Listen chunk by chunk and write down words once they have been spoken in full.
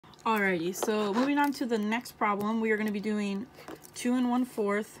Alrighty, so moving on to the next problem, we are going to be doing 2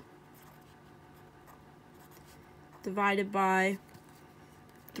 1/4 divided by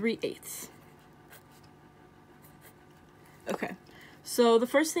 3/8. Okay, so the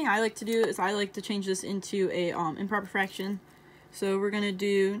first thing I like to do is I like to change this into a improper fraction. So we're going to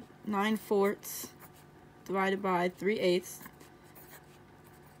do 9/4 divided by 3/8.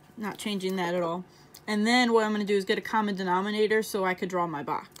 Not changing that at all. And then what I'm going to do is get a common denominator so I could draw my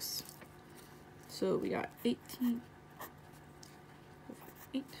box. So we got 18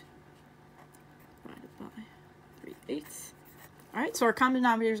 8 divided by 3/8. Alright, so our common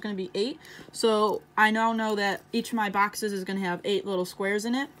denominator is going to be 8. So I now know that each of my boxes is going to have 8 little squares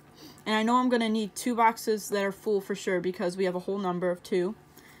in it. And I know I'm going to need 2 boxes that are full for sure because we have a whole number of 2.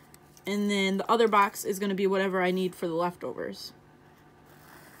 And then the other box is going to be whatever I need for the leftovers.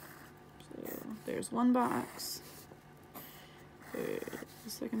 So there's one box, there's the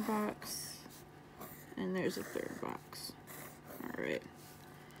second box, and there's a third box. Alright,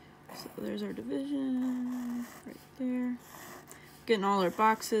 so there's our division right there. Getting all our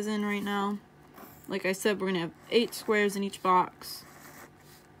boxes in right now. Like I said, we're going to have 8 squares in each box.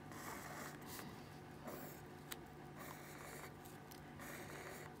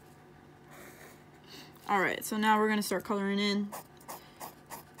 Alright, so now we're going to start coloring in.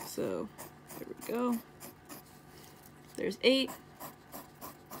 So, there we go. There's 8,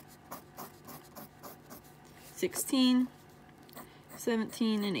 16,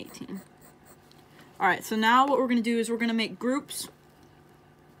 17, and 18. Alright, so now what we're going to do is we're going to make groups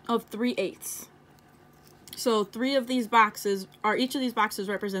of 3/8. So each of these boxes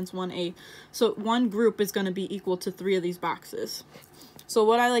represents 1/8. So one group is going to be equal to 3 of these boxes. So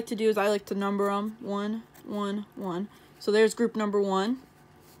what I like to do is I like to number them 1, 1, 1. So there's group number 1.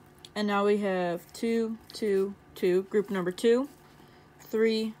 And now we have 2, 2, 2. Group number 2,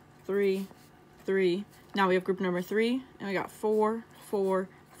 3, 3, 3. Now we have group number 3, and we got 4, 4,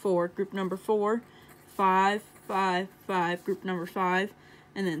 4. Group number 4, 5, 5, 5. Group number 5,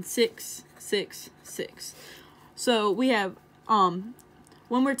 and then 6, 6, 6. So we have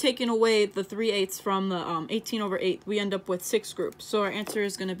when we're taking away the 3/8 from the 18/8, we end up with 6 groups. So our answer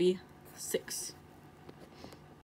is going to be 6.